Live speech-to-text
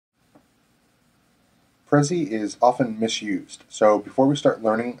Prezi is often misused, so before we start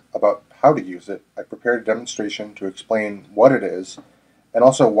learning about how to use it, I prepared a demonstration to explain what it is and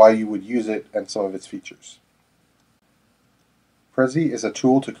also why you would use it and some of its features. Prezi is a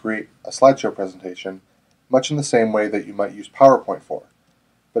tool to create a slideshow presentation, much in the same way that you might use PowerPoint for.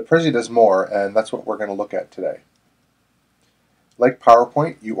 But Prezi does more, and that's what we're going to look at today. Like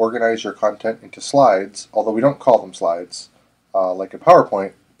PowerPoint, you organize your content into slides, although we don't call them slides, like in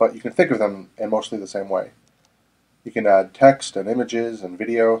PowerPoint, but you can think of them in mostly the same way. You can add text and images and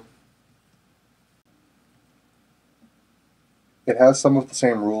video. It has some of the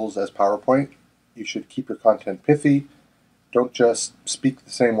same rules as PowerPoint. You should keep your content pithy. Don't just speak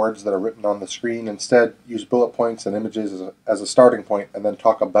the same words that are written on the screen. Instead, use bullet points and images as a starting point and then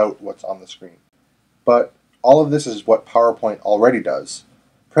talk about what's on the screen. But all of this is what PowerPoint already does.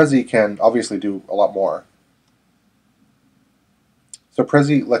 Prezi can obviously do a lot more. So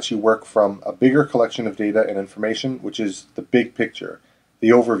Prezi lets you work from a bigger collection of data and information, which is the big picture, the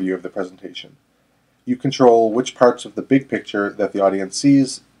overview of the presentation. You control which parts of the big picture that the audience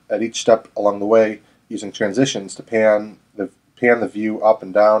sees at each step along the way, using transitions to pan the view up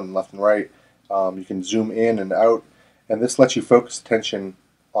and down and left and right. You can zoom in and out, and this lets you focus attention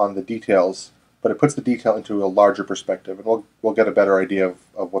on the details, but it puts the detail into a larger perspective, and we'll get a better idea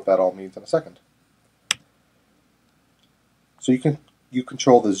of what that all means in a second. So you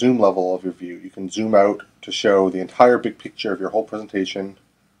control the zoom level of your view. You can zoom out to show the entire big picture of your whole presentation,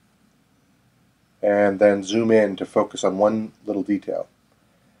 and then zoom in to focus on one little detail.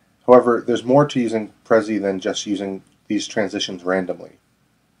 However, there's more to using Prezi than just using these transitions randomly.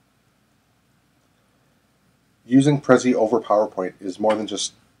 Using Prezi over PowerPoint is more than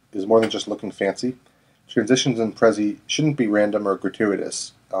just looking fancy. Transitions in Prezi shouldn't be random or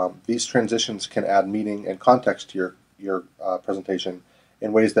gratuitous. These transitions can add meaning and context to your presentation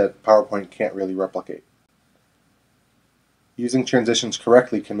in ways that PowerPoint can't really replicate. Using transitions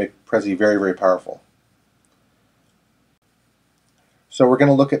correctly can make Prezi very, very powerful. So we're going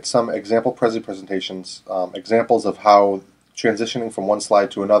to look at some example Prezi presentations, examples of how transitioning from one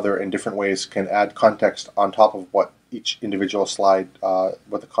slide to another in different ways can add context on top of what each individual slide,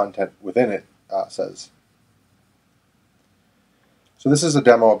 what the content within it says. So this is a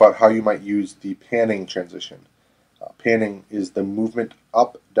demo about how you might use the panning transition. Panning is the movement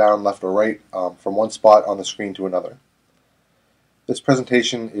up, down, left, or right from one spot on the screen to another. This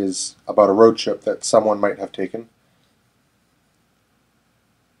presentation is about a road trip that someone might have taken.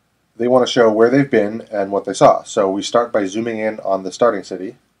 They want to show where they've been and what they saw. So we start by zooming in on the starting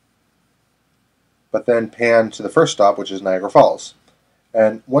city, but then pan to the first stop, which is Niagara Falls.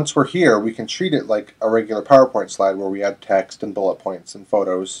 And once we're here, we can treat it like a regular PowerPoint slide where we add text and bullet points and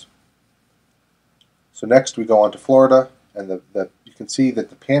photos. So next we go on to Florida, and you can see that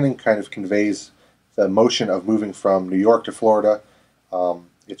the panning kind of conveys the motion of moving from New York to Florida.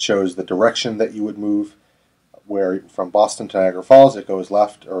 It shows the direction that you would move, where from Boston to Niagara Falls it goes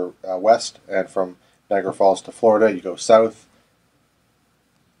left or west, and from Niagara Falls to Florida you go south.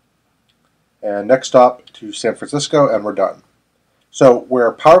 And next stop to San Francisco, and we're done. So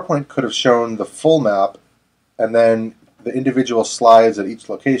where PowerPoint could have shown the full map and then the individual slides at each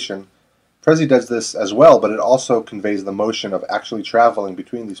location, Prezi does this as well, but it also conveys the motion of actually traveling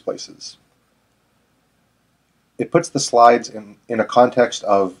between these places. It puts the slides in a context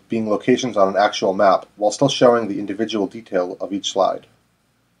of being locations on an actual map, while still showing the individual detail of each slide.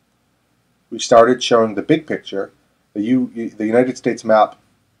 We started showing the big picture, the United States map,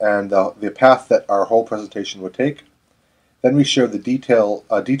 and the path that our whole presentation would take. Then we showed the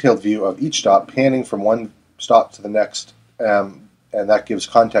detailed view of each stop, panning from one stop to the next, and that gives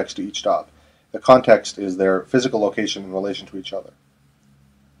context to each stop. The context is their physical location in relation to each other.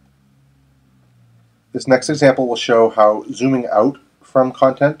 This next example will show how zooming out from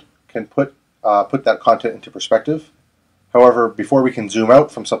content can put that content into perspective. However, before we can zoom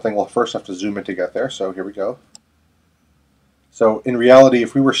out from something, we'll first have to zoom in to get there. So here we go. So in reality,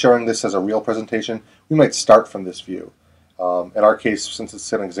 if we were showing this as a real presentation, we might start from this view. In our case, since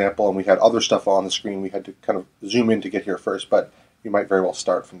it's an example and we had other stuff on the screen, we had to kind of zoom in to get here first, but you might very well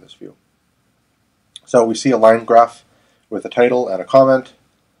start from this view. So we see a line graph with a title and a comment,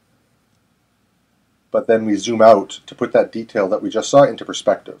 but then we zoom out to put that detail that we just saw into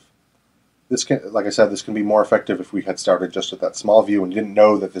perspective. This can, like I said, this can be more effective if we had started just with that small view and didn't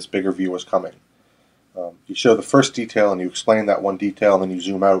know that this bigger view was coming. You show the first detail and you explain that one detail, and then you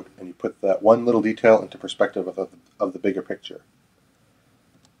zoom out and you put that one little detail into perspective of the bigger picture.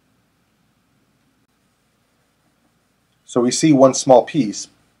 So we see one small piece,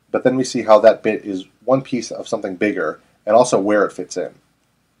 but then we see how that bit is one piece of something bigger and also where it fits in.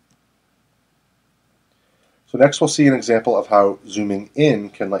 So next we'll see an example of how zooming in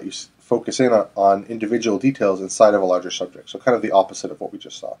can let you focus in on individual details inside of a larger subject, so kind of the opposite of what we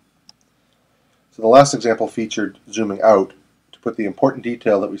just saw. So the last example featured zooming out to put the important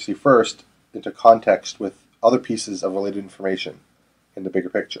detail that we see first into context with other pieces of related information in the bigger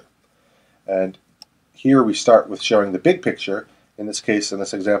picture. And here we start with showing the big picture, in this case, in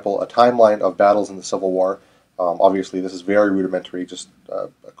this example, a timeline of battles in the Civil War. Obviously this is very rudimentary, just a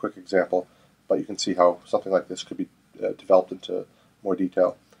quick example, but you can see how something like this could be developed into more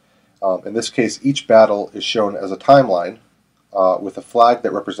detail. In this case, each battle is shown as a timeline with a flag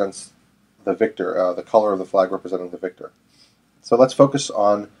that represents the victor, the color of the flag representing the victor. So let's focus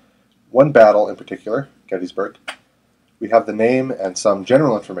on one battle in particular, Gettysburg. We have the name and some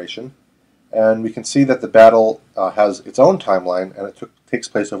general information, and we can see that the battle has its own timeline, and it takes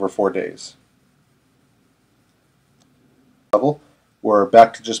place over 4 days. We're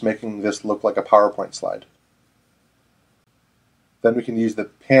back to just making this look like a PowerPoint slide. Then we can use the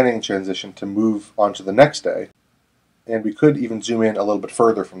panning transition to move on to the next day, and we could even zoom in a little bit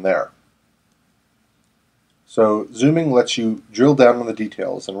further from there. So zooming lets you drill down on the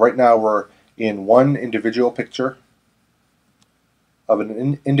details, and right now we're in one individual picture of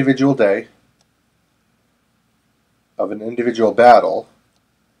an individual day, of an individual battle,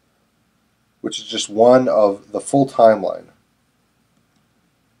 which is just one of the full timeline.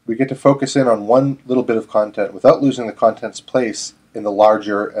 We get to focus in on one little bit of content without losing the content's place in the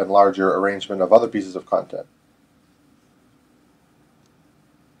larger and larger arrangement of other pieces of content.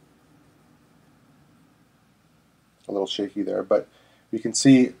 A little shaky there, but we can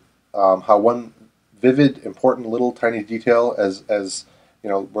see how one vivid, important little tiny detail, as you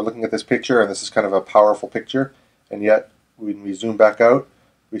know, we're looking at this picture and this is kind of a powerful picture, and yet when we zoom back out,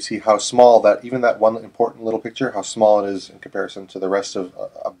 we see how small that, even that one important little picture, how small it is in comparison to the rest of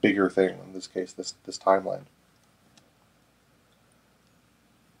a bigger thing, in this case, this timeline.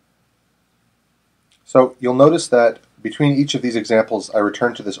 So you'll notice that between each of these examples, I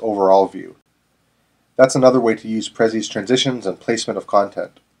return to this overall view. That's another way to use Prezi's transitions and placement of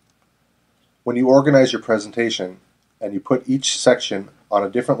content. When you organize your presentation and you put each section on a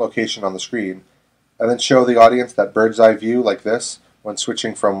different location on the screen, and then show the audience that bird's eye view like this, when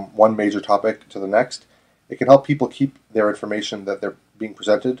switching from one major topic to the next, it can help people keep their information that they're being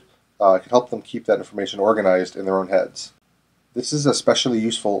presented. It can help them keep that information organized in their own heads. This is especially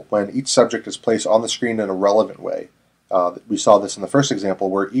useful when each subject is placed on the screen in a relevant way. We saw this in the first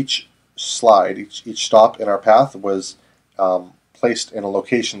example, where each slide, each stop in our path was placed in a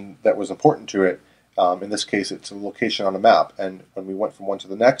location that was important to it. In this case, it's a location on a map, and when we went from one to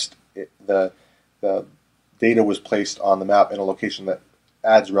the next, the data was placed on the map in a location that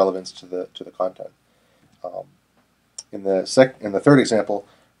adds relevance to the content. In the third example,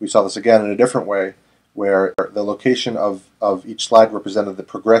 we saw this again in a different way, where the location of each slide represented the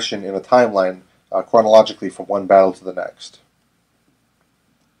progression in a timeline chronologically from one battle to the next.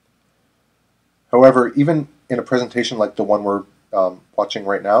 However, even in a presentation like the one we're watching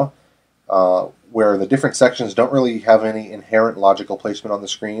right now, where the different sections don't really have any inherent logical placement on the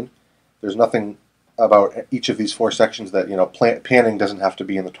screen, there's nothing about each of these 4 sections that, you know, panning doesn't have to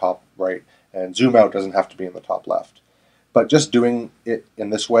be in the top right, and zoom out doesn't have to be in the top left. But just doing it in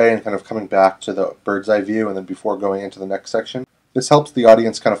this way and kind of coming back to the bird's eye view and then before going into the next section, this helps the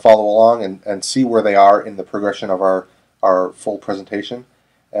audience kind of follow along and see where they are in the progression of our full presentation.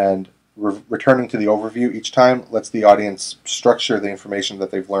 And returning to the overview each time lets the audience structure the information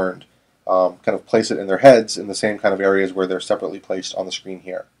that they've learned, kind of place it in their heads in the same kind of areas where they're separately placed on the screen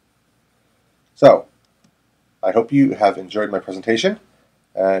here. So, I hope you have enjoyed my presentation,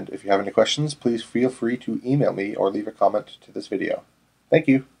 and if you have any questions, please feel free to email me or leave a comment to this video. Thank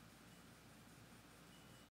you.